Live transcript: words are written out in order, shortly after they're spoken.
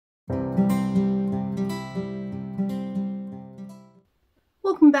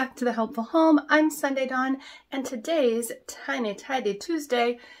Welcome back to The Helpful Home. I'm Sunday Dawn, and today's Tiny Tidy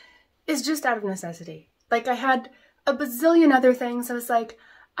Tuesday is just out of necessity. Like, I had a bazillion other things. I was like,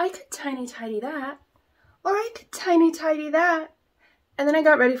 I could tiny tidy that, or I could tiny tidy that. And then I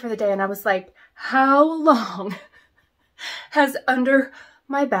got ready for the day and I was like, how long has under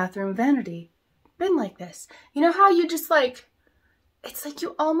my bathroom vanity been like this? You know how you just like, it's like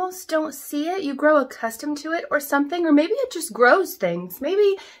you almost don't see it. You grow accustomed to it or something, or maybe it just grows things.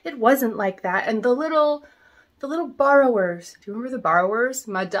 Maybe it wasn't like that. And the little borrowers, do you remember the borrowers?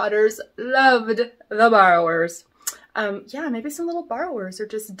 My daughters loved the borrowers. Yeah, maybe some little borrowers are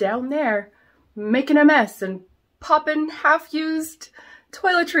just down there making a mess and popping half-used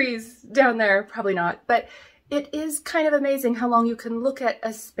toiletries down there. Probably not, but it is kind of amazing how long you can look at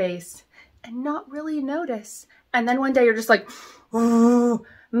a space and not really notice. And then one day you're just like, oh,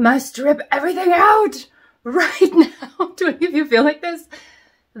 must rip everything out right now. Do any of you feel like this?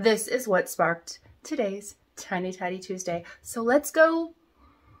 This is what sparked today's Tiny Tidy Tuesday. So let's go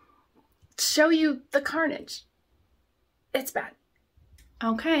show you the carnage. It's bad.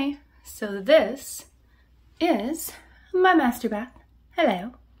 Okay, so this is my master bath.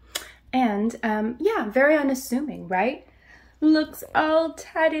 Hello. And yeah, very unassuming, right? Looks all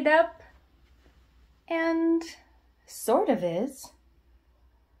tidied up and sort of is.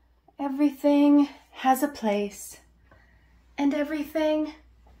 Everything has a place and everything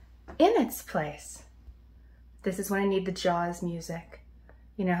in its place. This is when I need the Jaws music.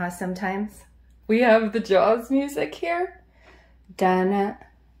 You know how sometimes we have the Jaws music here? Dun-na,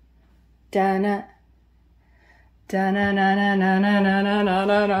 dun-na,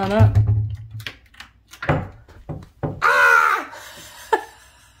 dun-na-na-na-na-na-na-na-na-na-na. Ah!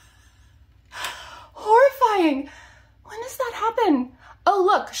 Horrifying. When does that happen? Oh,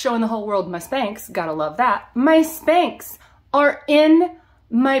 look, showing the whole world my Spanx. Gotta love that. My Spanx are in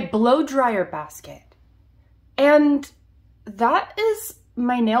my blow dryer basket. And that is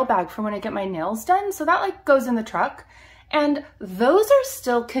my nail bag for when I get my nails done. So that like goes in the truck. And those are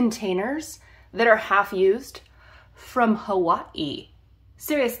still containers that are half used from Hawaii.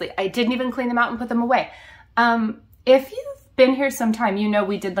 Seriously, I didn't even clean them out and put them away. If you've been here sometime, you know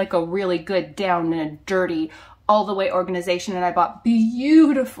we did like a really good down and dirty all the way organization, and I bought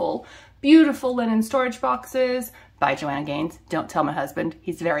beautiful, beautiful linen storage boxes by Joanna Gaines. Don't tell my husband,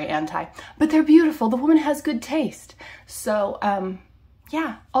 he's very anti, but they're beautiful. The woman has good taste. So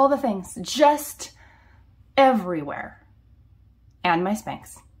yeah, all the things, just everywhere. And my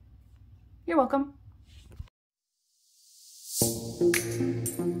Spanx. You're welcome.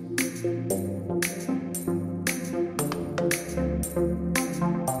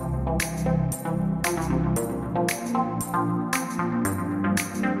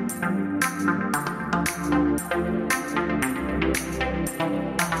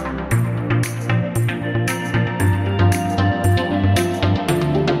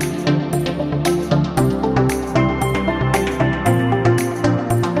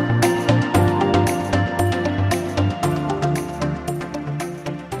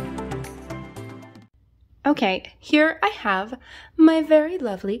 Okay, here I have my very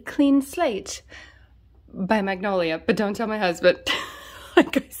lovely clean slate by Magnolia, but don't tell my husband.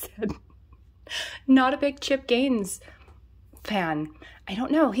 Like I said, not a big Chip Gaines fan. I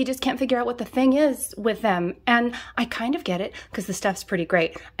don't know, he just can't figure out what the thing is with them. And I kind of get it because the stuff's pretty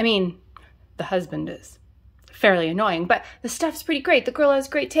great. I mean, the husband is fairly annoying, but the stuff's pretty great. The girl has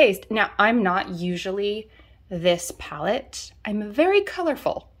great taste. Now, I'm not usually this palette. I'm very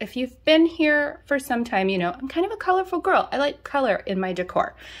colorful. If you've been here for some time, you know, I'm kind of a colorful girl. I like color in my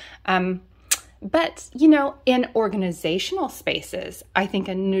decor. But, you know, in organizational spaces, I think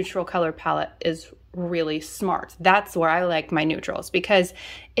a neutral color palette is really smart. That's where I like my neutrals because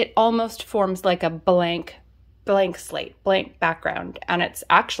it almost forms like a blank slate, blank background, and it's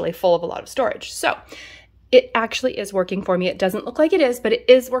actually full of a lot of storage. So it actually is working for me. It doesn't look like it is, but it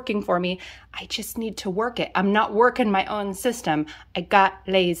is working for me. I just need to work it. I'm not working my own system. I got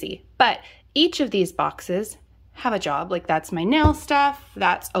lazy. But each of these boxes have a job. Like that's my nail stuff.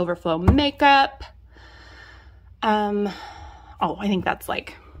 That's overflow makeup. Oh, I think that's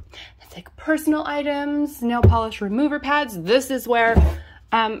like personal items, nail polish remover pads. This is where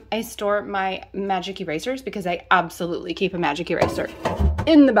I store my magic erasers because I absolutely keep a magic eraser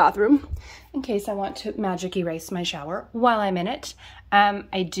in the bathroom in case I want to magic erase my shower while I'm in it.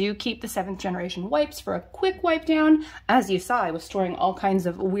 I do keep the 7th generation wipes for a quick wipe down. As you saw, I was storing all kinds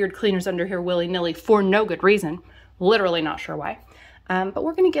of weird cleaners under here willy-nilly for no good reason. Literally not sure why. But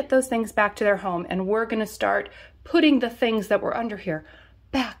we're gonna get those things back to their home and we're gonna start putting the things that were under here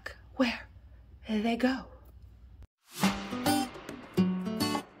back where they go.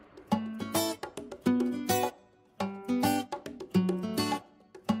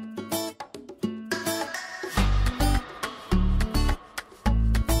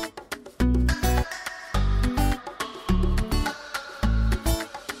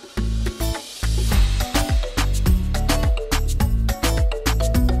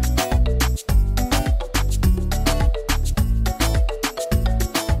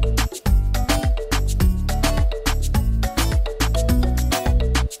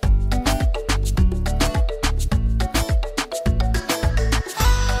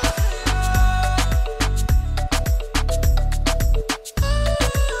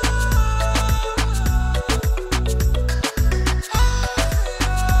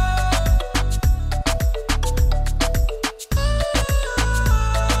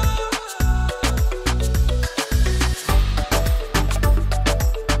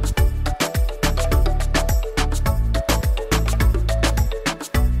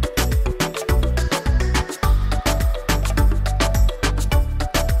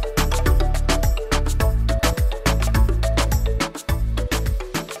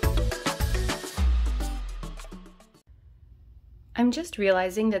 I'm just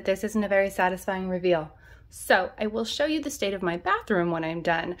realizing that this isn't a very satisfying reveal. So I will show you the state of my bathroom when I'm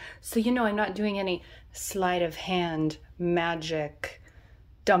done. So you know I'm not doing any sleight of hand magic,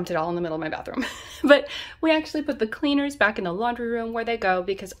 dumped it all in the middle of my bathroom. But we actually put the cleaners back in the laundry room where they go,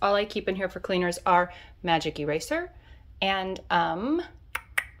 because all I keep in here for cleaners are magic eraser and 7th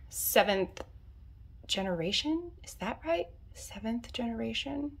generation. Is that right? 7th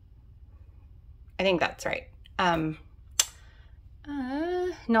generation? I think that's right.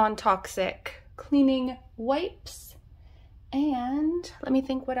 Non-toxic cleaning wipes, and let me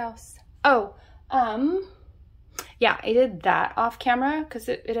think what else. Oh, yeah, I did that off camera because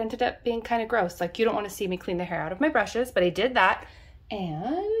it ended up being kind of gross. Like, you don't want to see me clean the hair out of my brushes, but I did that. And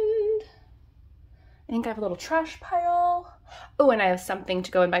I think I have a little trash pile. Oh, and I have something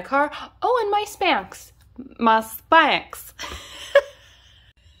to go in my car. Oh, and my Spanx. My Spanx.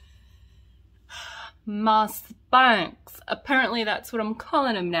 My Spanx. Apparently that's what I'm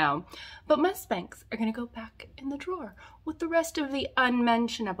calling them now. But my Spanx are gonna go back in the drawer with the rest of the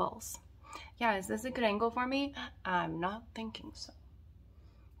unmentionables. Yeah, is this a good angle for me? I'm not thinking so.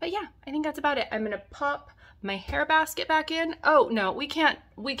 But yeah, I think that's about it. I'm gonna pop my hair basket back in. Oh no, we can't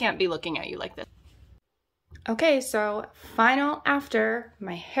be looking at you like this. Okay, so final after,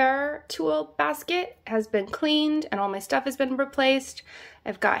 my hair tool basket has been cleaned and all my stuff has been replaced.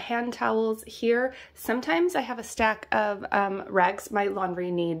 I've got hand towels here. Sometimes I have a stack of rags. My laundry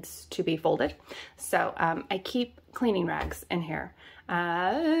needs to be folded, so I keep cleaning rags in here.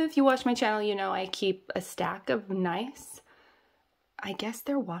 If you watch my channel, you know I keep a stack of nice, I guess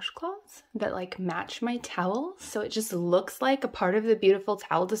they're washcloths that like match my towels, so it just looks like a part of the beautiful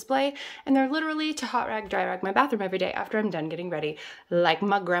towel display, and they're literally to hot rag, dry rag my bathroom every day after I'm done getting ready, like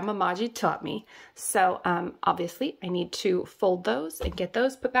my grandma Maji taught me. So obviously I need to fold those and get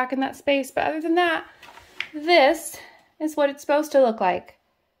those put back in that space, but other than that, this is what it's supposed to look like.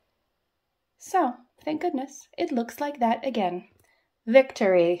 So thank goodness it looks like that again.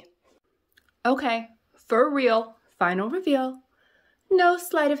 Victory. Okay, for real, final reveal. No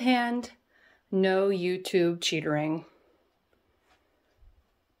sleight of hand, no YouTube cheatering.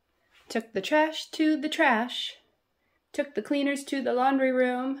 Took the trash to the trash, took the cleaners to the laundry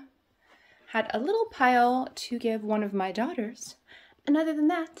room, had a little pile to give one of my daughters, and other than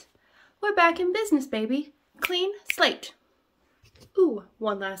that, we're back in business, baby. Clean slate. Ooh,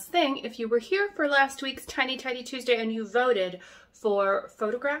 one last thing. If you were here for last week's Tiny Tidy Tuesday and you voted for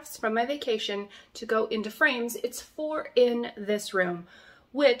photographs from my vacation to go into frames, it's 4 in this room,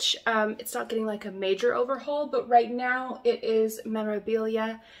 which it's not getting like a major overhaul, but right now it is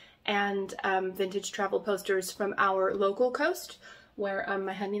memorabilia and vintage travel posters from our local coast, where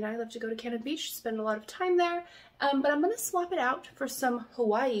my honey and I love to go to Cannon Beach, spend a lot of time there, but I'm gonna swap it out for some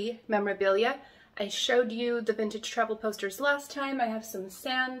Hawaii memorabilia. I showed you the vintage travel posters last time. I have some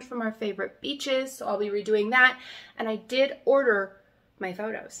sand from our favorite beaches, so I'll be redoing that. And I did order my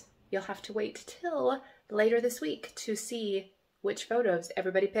photos. You'll have to wait till later this week to see which photos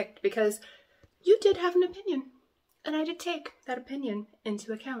everybody picked, because you did have an opinion, and I did take that opinion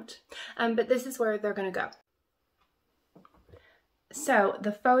into account. But this is where they're gonna go. So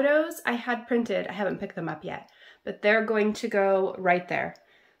the photos I had printed, I haven't picked them up yet, but they're going to go right there.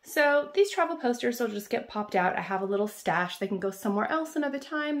 So these travel posters will just get popped out. I have a little stash. They can go somewhere else another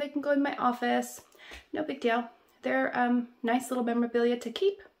time. They can go in my office. No big deal. They're nice little memorabilia to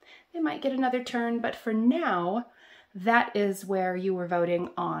keep. They might get another turn, but for now, that is where you were voting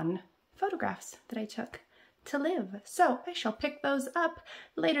on photographs that I took to live. So I shall pick those up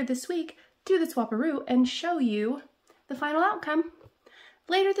later this week, do the swap-a-roo, and show you the final outcome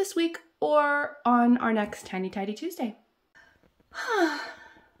later this week or on our next Tiny Tidy Tuesday.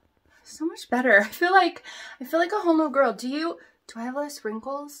 So much better. I feel like a whole new girl. Do I have less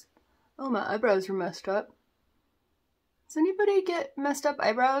wrinkles? Oh, my eyebrows are messed up. Does anybody get messed up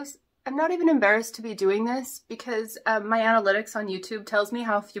eyebrows? I'm not even embarrassed to be doing this because my analytics on YouTube tells me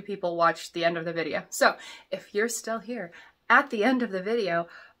how few people watched the end of the video. So if you're still here at the end of the video,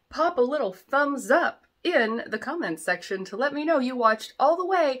 pop a little thumbs up in the comments section to let me know you watched all the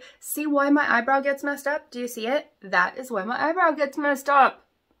way. See why my eyebrow gets messed up? Do you see it? That is why my eyebrow gets messed up.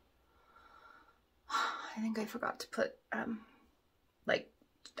 I think I forgot to put like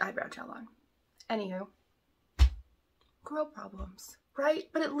eyebrow gel on. Anywho, girl problems, right?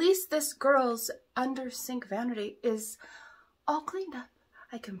 But at least this girl's under sink vanity is all cleaned up.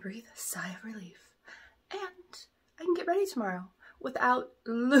 I can breathe a sigh of relief and I can get ready tomorrow without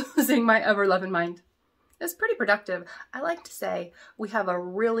losing my ever-loving mind. It's pretty productive. I like to say we have a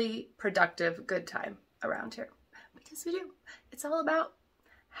really productive good time around here because we do. It's all about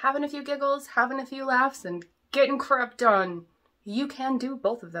having a few giggles, having a few laughs, and getting crap done. You can do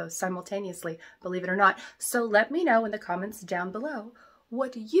both of those simultaneously, believe it or not. So let me know in the comments down below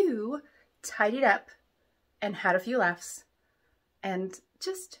what you tidied up and had a few laughs and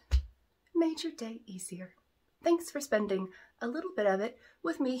just made your day easier. Thanks for spending a little bit of it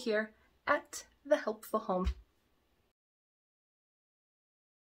with me here at The Helpful Home.